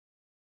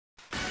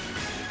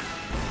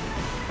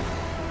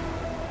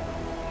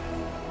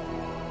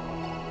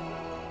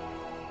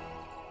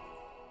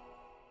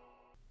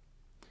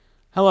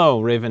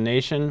Hello, Raven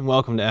Nation.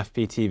 Welcome to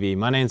FPTV.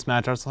 My name's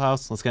Matt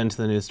Dresselhouse. Let's get into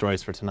the news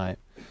stories for tonight.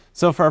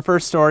 So for our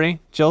first story,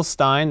 Jill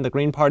Stein, the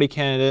Green Party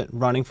candidate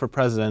running for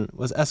president,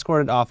 was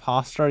escorted off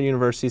Hofstra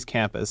University's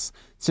campus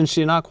since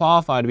she did not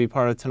qualify to be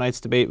part of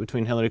tonight's debate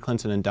between Hillary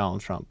Clinton and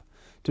Donald Trump.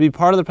 To be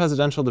part of the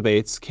presidential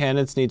debates,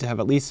 candidates need to have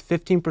at least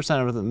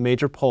 15% of the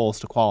major polls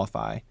to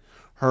qualify.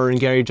 Her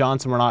and Gary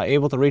Johnson were not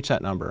able to reach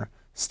that number.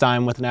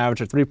 Stein with an average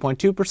of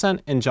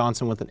 3.2% and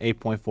Johnson with an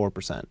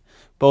 8.4%.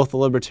 Both the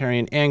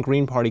Libertarian and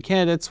Green Party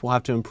candidates will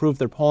have to improve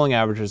their polling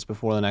averages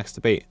before the next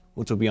debate,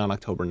 which will be on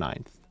October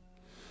 9th.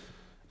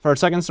 For our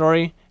second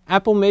story,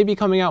 Apple may be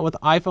coming out with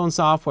iPhone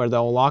software that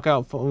will lock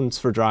out phones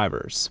for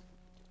drivers.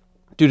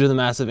 Due to the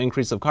massive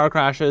increase of car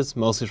crashes,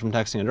 mostly from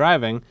texting and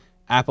driving,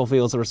 Apple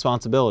feels a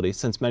responsibility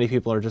since many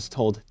people are just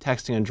told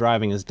texting and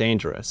driving is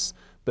dangerous.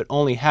 But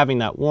only having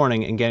that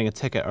warning and getting a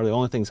ticket are the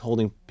only things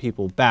holding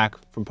people back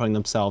from putting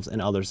themselves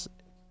and others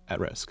at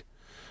risk.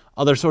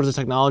 Other sorts of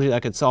technology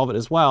that could solve it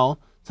as well,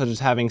 such as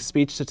having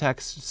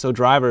speech-to-text so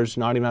drivers do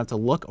not even have to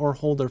look or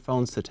hold their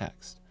phones to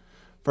text.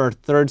 For our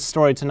third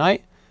story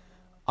tonight,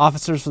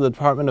 officers for the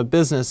Department of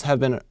Business have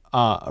been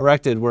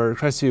erected where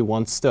Crestview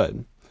once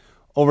stood.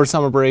 Over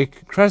summer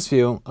break,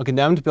 Crestview, a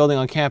condemned building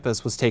on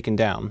campus, was taken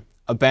down.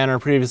 A banner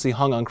previously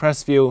hung on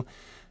Crestview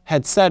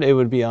had said it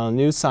would be on a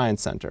new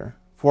science center.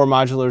 4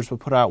 modulars were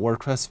put out where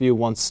Crestview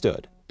once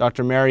stood.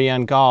 Dr.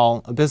 Marianne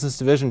Gall, a business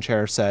division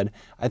chair, said,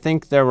 "I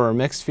think there were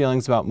mixed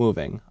feelings about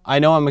moving. I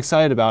know I'm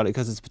excited about it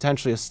because it's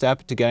potentially a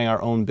step to getting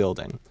our own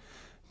building."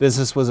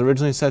 Business was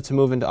originally set to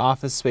move into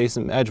office space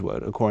in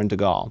Edgewood, according to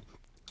Gall.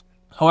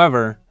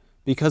 However,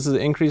 because of the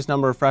increased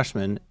number of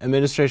freshmen,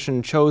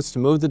 administration chose to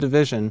move the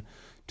division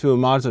to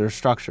modular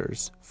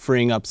structures,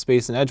 freeing up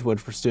space in Edgewood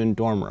for student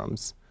dorm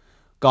rooms.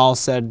 Gall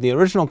said the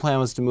original plan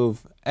was to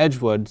move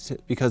Edgewood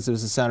because it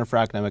was a center for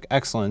academic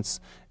excellence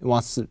and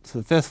wants to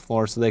the 5th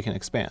floor so they can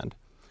expand.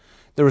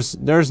 There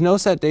is no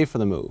set date for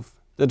the move.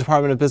 The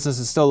Department of Business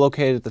is still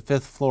located at the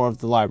 5th floor of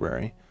the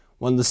library.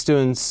 One of the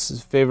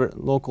students'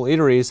 favorite local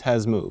eateries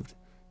has moved.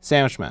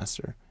 Sandwich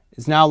Master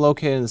is now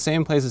located in the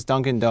same place as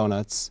Dunkin'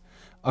 Donuts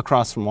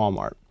across from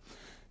Walmart.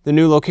 The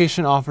new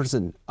location offers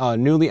a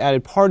newly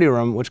added party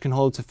room which can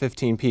hold up to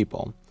 15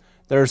 people.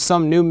 There are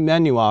some new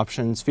menu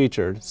options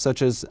featured,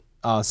 such as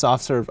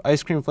soft-serve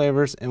ice cream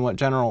flavors and what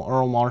General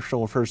Earl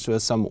Marshall refers to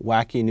as some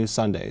wacky new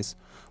sundaes.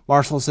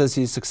 Marshall says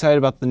he's excited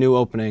about the new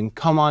opening.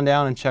 "Come on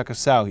down and check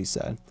us out," he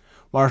said.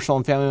 Marshall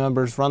and family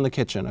members run the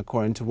kitchen,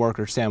 according to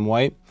worker Sam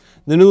White.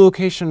 The new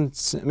location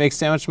makes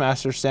Sandwich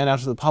Master stand out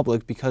to the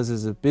public because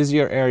it's a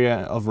busier area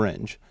of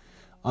Ringe.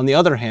 On the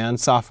other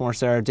hand, sophomore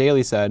Sarah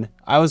Daly said,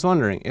 "I was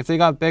wondering, if they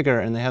got bigger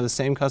and they have the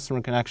same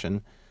customer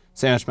connection,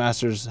 Sandwich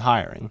Master's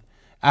hiring."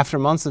 After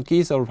months of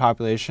geese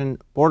overpopulation,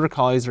 border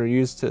collies are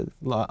used to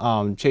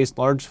chase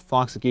large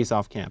flocks of geese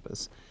off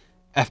campus.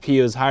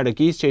 FPU has hired a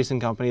geese chasing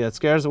company that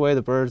scares away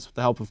the birds with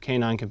the help of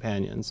canine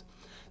companions.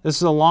 This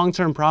is a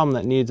long-term problem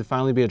that needed to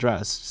finally be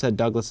addressed, said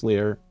Douglas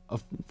Lear, a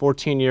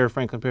 14-year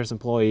Franklin Pierce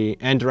employee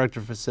and director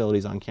of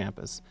facilities on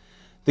campus.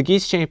 The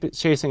geese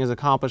chasing is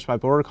accomplished by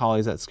border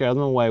collies that scare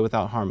them away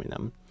without harming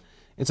them.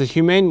 "It's a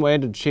humane way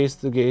to chase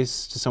the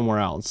geese to somewhere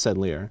else," said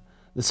Lear.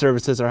 The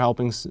services are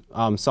helping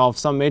solve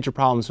some major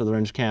problems for the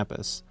Ringe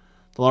campus.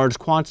 The large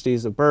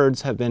quantities of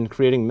birds have been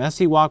creating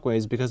messy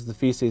walkways because of the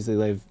feces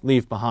they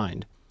leave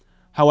behind.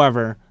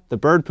 However, the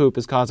bird poop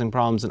is causing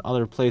problems in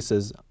other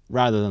places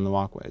rather than the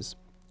walkways.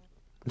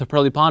 The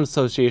Pearly Pond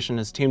Association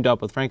has teamed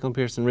up with Franklin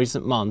Pierce in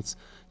recent months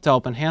to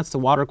help enhance the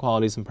water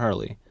qualities in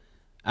Pearly.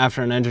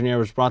 After an engineer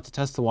was brought to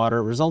test the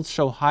water, results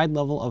show high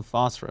level of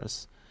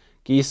phosphorus.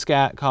 Geese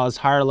scat caused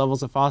higher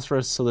levels of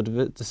phosphorus, so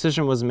the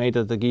decision was made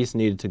that the geese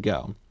needed to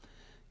go.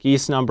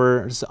 Geese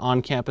numbers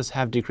on campus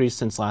have decreased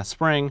since last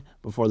spring,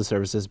 before the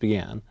services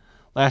began.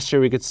 Last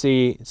year we could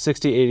see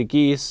 60 to 80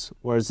 geese,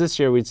 whereas this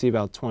year we'd see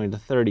about 20 to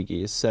 30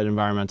 geese, said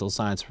environmental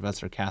science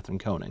professor Catherine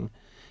Koenig.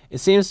 "It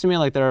seems to me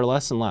like there are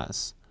less and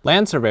less."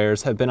 Land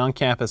surveyors have been on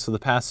campus for the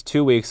past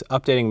 2 weeks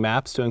updating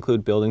maps to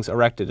include buildings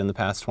erected in the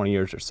past 20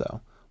 years or so.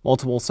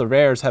 Multiple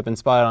surveyors have been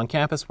spotted on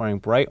campus wearing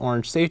bright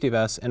orange safety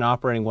vests and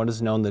operating what is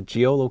known the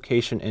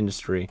geolocation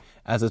industry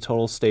as a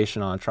total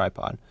station on a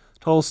tripod.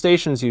 Total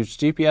stations use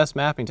GPS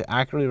mapping to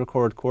accurately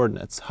record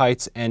coordinates,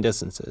 heights, and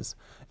distances.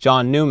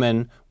 John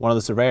Newman, one of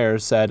the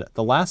surveyors, said,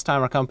 "The last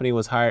time our company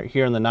was hired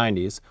here in the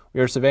 90s,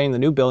 we were surveying the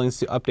new buildings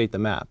to update the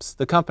maps.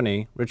 The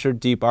company, Richard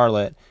D.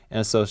 Bartlett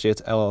and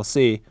Associates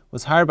LLC,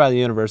 was hired by the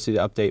university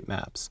to update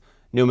maps.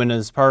 Newman and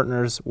his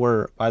partners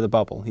were by the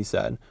bubble," he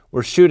said.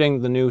 "We're shooting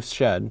the new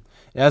shed.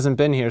 It hasn't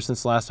been here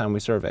since the last time we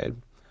surveyed."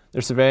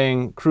 Their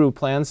surveying crew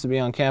plans to be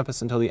on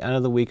campus until the end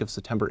of the week of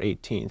September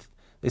 18th.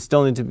 They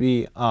still need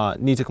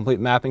to complete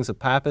mappings of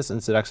Pappas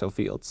and Sodexo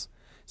fields.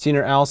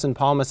 Senior Allison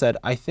Palma said,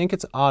 "I think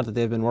it's odd that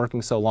they've been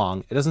working so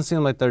long. It doesn't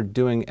seem like they're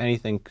doing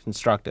anything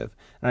constructive,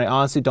 and I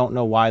honestly don't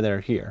know why they're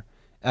here."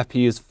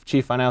 FPU's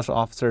Chief Financial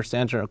Officer,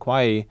 Sandra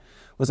Aquai,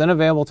 was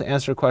unavailable to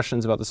answer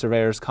questions about the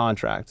surveyor's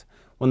contract.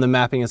 When the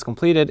mapping is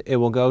completed, it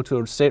will go to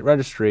a state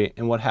registry,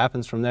 and what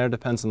happens from there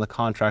depends on the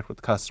contract with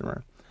the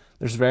customer.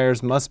 The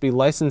surveyors must be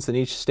licensed in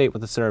each state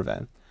with a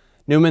survey.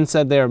 Newman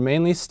said they are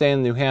mainly staying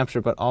in New Hampshire,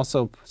 but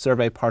also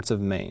survey parts of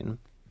Maine.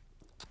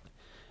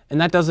 And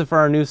that does it for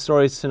our news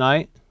stories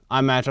tonight.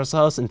 I'm Matt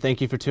Dresselhouse, and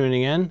thank you for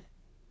tuning in.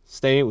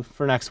 Stay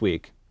for next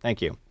week.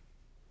 Thank you.